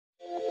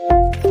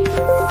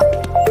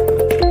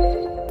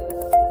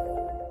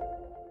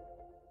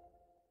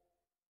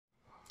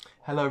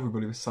Hello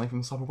everybody, this is Sonny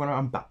from Cybergrunner.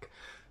 I'm back.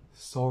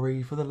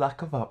 Sorry for the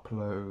lack of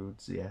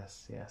uploads.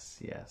 Yes.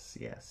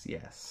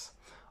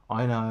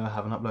 I know I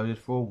haven't uploaded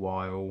for a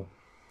while.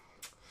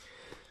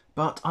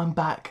 But I'm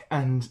back,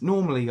 and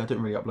normally I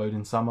don't really upload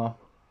in summer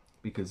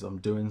because I'm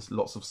doing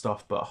lots of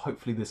stuff, but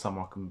hopefully this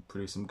summer I can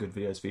produce some good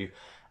videos for you.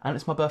 And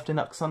it's my birthday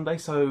next Sunday,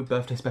 so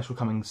birthday special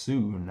coming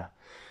soon.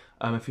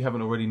 If you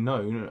haven't already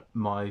known,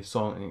 my new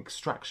song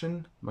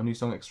Extraction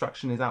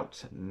is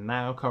out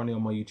now, currently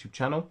on my YouTube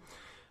channel.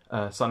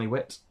 Sunny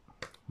Wit,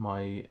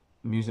 my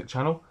music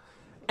channel.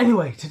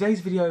 Anyway, today's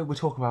video we're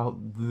talking about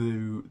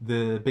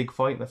the big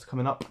fight that's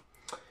coming up.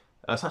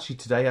 It's actually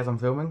today as I'm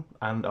filming,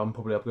 and I'm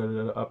probably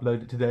going to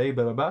upload it today,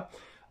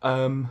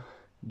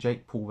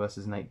 Jake Paul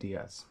versus Nate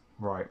Diaz.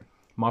 Right,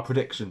 my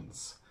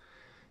predictions.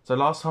 So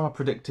last time I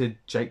predicted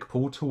Jake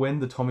Paul to win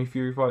the Tommy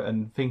Fury fight,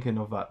 and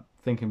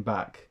thinking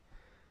back,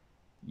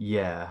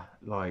 yeah,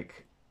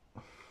 like,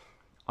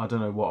 I don't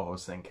know what I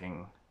was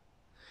thinking.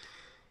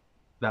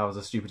 That was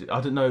a stupid...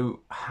 I don't know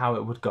how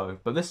it would go.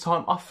 But this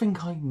time, I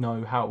think I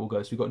know how it will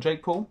go. So we've got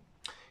Jake Paul.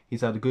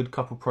 He's had a good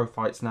couple pro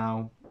fights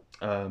now.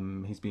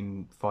 He's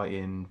been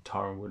fighting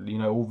Tyron Woodley, you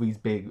know, all these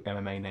big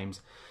MMA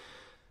names.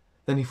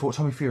 Then he fought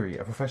Tommy Fury,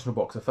 a professional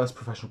boxer, first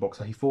professional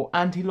boxer he fought,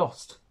 and he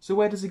lost. So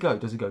where does he go?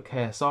 Does he go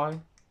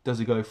KSI? Does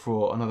he go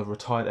for another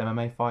retired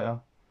MMA fighter?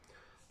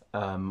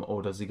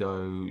 Or does he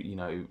go, you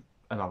know,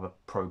 another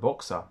pro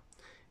boxer?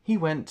 He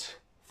went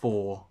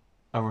for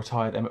a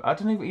retired MMA... I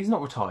don't know, he's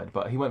not retired,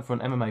 but he went for an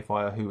MMA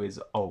fighter who is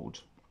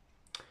old.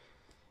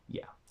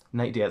 Yeah,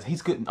 Nate Diaz.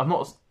 He's good. Don't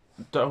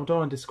want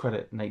to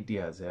discredit Nate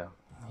Diaz here.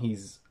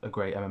 He's a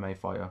great MMA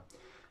fighter.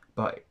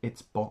 But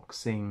it's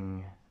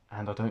boxing,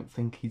 and I don't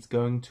think he's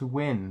going to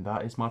win.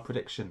 That is my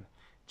prediction.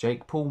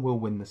 Jake Paul will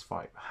win this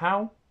fight.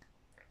 How?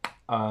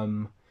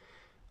 I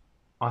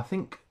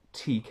think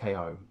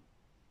TKO.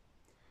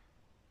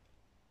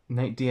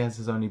 Nate Diaz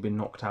has only been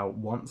knocked out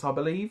once, I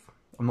believe.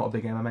 I'm not a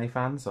big MMA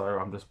fan, so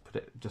I'm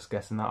just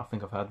guessing that. I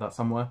think I've heard that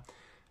somewhere.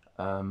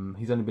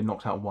 He's only been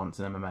knocked out once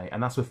in MMA,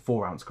 and that's with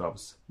 4-ounce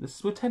gloves. This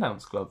is with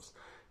 10-ounce gloves.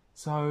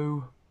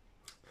 So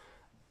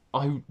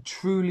I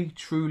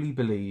truly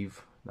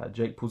believe that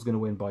Jake Paul's going to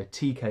win by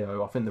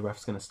TKO. I think the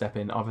ref's going to step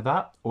in. Either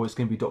that, or it's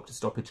going to be doctor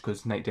stoppage,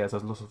 because Nate Diaz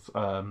has lots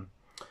of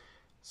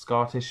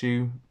scar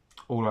tissue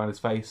all around his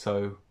face.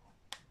 So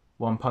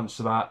one punch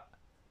to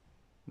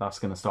that's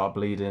going to start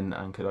bleeding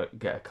and could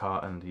get a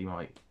cut, and he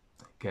might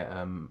get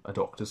a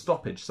doctor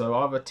stoppage. So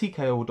either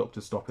TKO or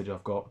doctor stoppage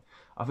I've got.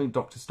 I think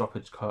doctor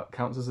stoppage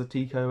counts as a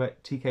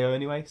TKO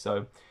anyway,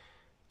 so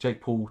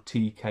Jake Paul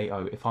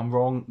TKO. If I'm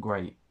wrong,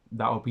 great.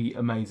 That would be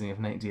amazing if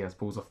Nate Diaz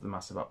pulls off the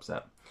massive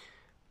upset.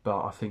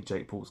 But I think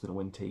Jake Paul's going to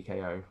win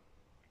TKO.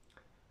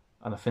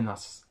 And I think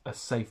that's a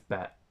safe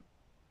bet.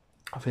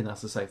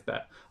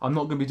 I'm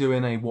not going to be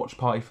doing a watch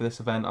party for this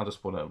event. I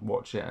just want to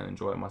watch it and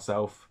enjoy it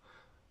myself.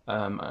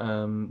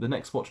 The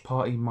next watch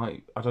party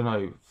might, I don't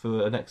know, for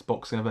the next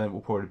boxing event will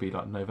probably be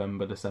like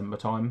November, December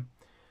time.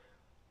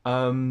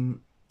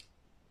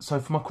 So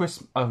for my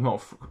Christmas,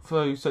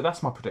 so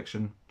that's my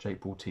prediction,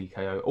 Jake Paul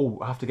TKO. Oh,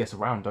 I have to guess a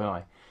round, don't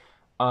I?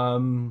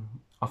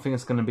 I think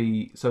it's going to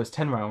be, so it's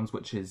 10 rounds,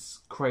 which is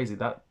crazy.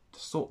 That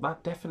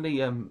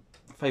definitely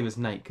favours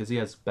Nate, because he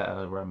has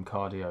better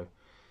cardio,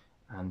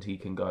 and he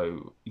can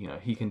go, you know,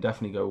 he can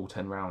definitely go all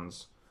 10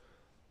 rounds.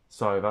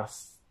 So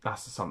that's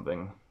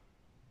something.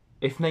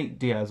 If Nate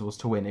Diaz was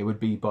to win, it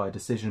would be by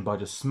decision, by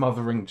just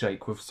smothering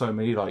Jake with so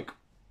many, like,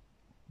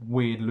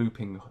 weird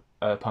looping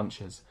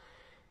punches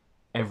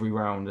every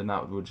round, and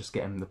that would just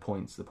get him the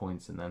points,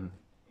 and then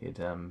he'd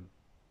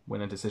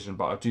win a decision.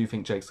 But I do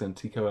think Jake's going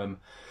to TKO him.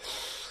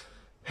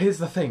 Here's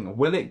the thing.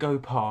 Will it go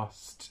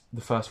past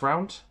the first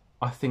round?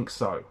 I think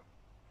so.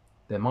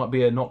 There might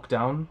be a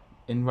knockdown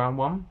in round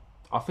 1.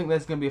 I think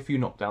there's going to be a few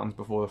knockdowns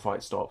before the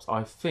fight stops.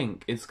 I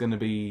think it's going to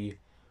be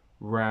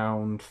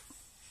round...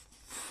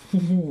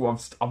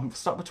 I'm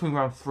stuck between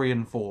round 3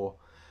 and 4.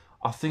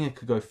 I think it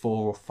could go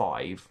 4 or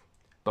 5,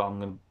 but I'm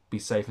going to be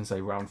safe and say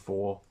round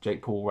 4.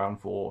 Jake Paul, round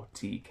 4,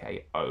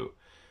 TKO.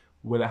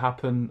 Will it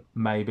happen?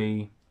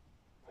 Maybe.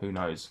 Who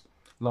knows?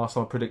 Last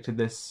time I predicted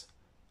this,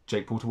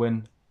 Jake Paul to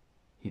win,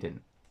 he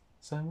didn't.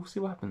 So we'll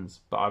see what happens.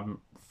 But I'm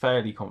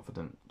fairly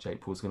confident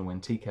Jake Paul's going to win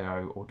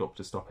TKO or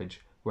doctor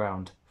stoppage,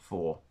 round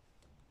 4.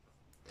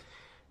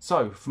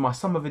 So for my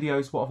summer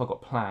videos, what have I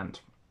got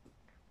planned?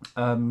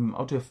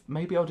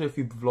 Maybe I'll do a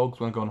few vlogs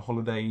when I go on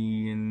holiday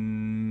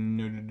in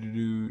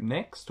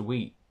next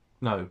week.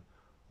 No,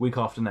 week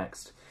after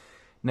next.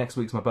 Next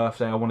week's my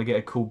birthday. I want to get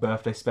a cool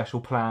birthday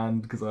special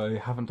planned, because I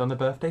haven't done a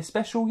birthday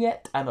special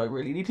yet, and I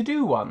really need to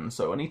do one,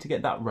 so I need to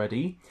get that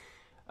ready.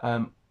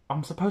 I'm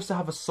supposed to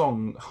have a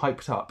song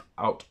hyped up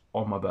out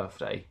on my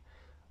birthday.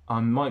 I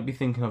might be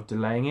thinking of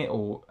delaying it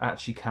or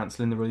actually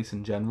cancelling the release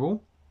in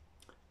general,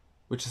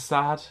 which is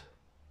sad,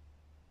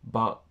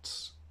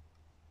 but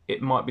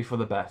it might be for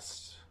the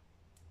best.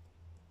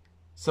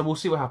 So we'll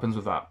see what happens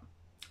with that.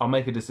 I'll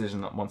make a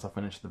decision once I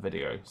finish the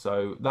video.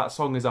 So that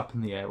song is up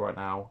in the air right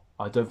now.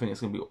 I don't think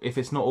it's going to be... If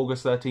it's not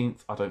August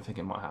 13th, I don't think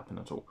it might happen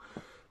at all,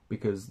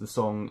 because the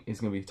song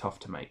is going to be tough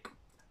to make.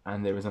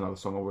 and there is another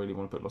song I really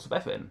want to put lots of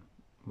effort in,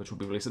 which will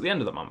be released at the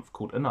end of the month,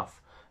 called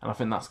Enough. And I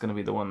think that's going to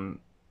be the one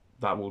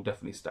that will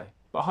definitely stay.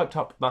 But Hyped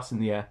Up, that's in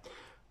the air.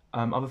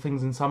 Other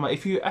things in summer.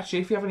 If you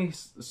have any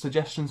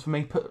suggestions for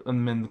me, put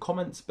them in the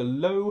comments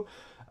below.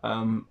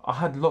 I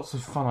had lots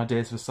of fun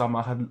ideas for summer.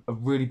 I had a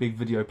really big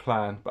video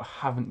planned, but I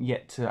haven't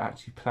yet to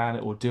actually plan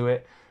it or do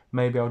it.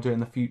 Maybe I'll do it in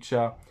the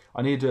future.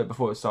 I need to do it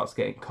before it starts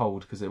getting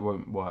cold because it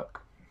won't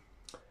work.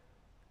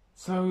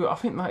 So I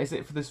think that is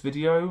it for this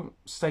video.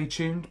 Stay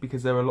tuned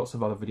because there are lots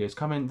of other videos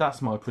coming.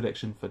 That's my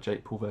prediction for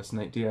Jake Paul versus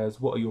Nate Diaz.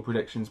 What are your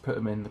predictions? Put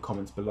them in the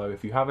comments below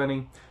if you have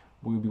any.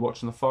 We'll be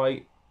watching the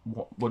fight.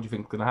 What do you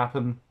think is going to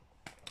happen?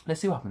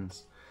 Let's see what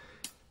happens.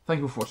 Thank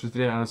you all for watching this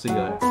video, and I'll see you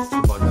later.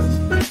 Goodbye,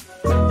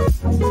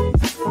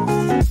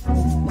 guys.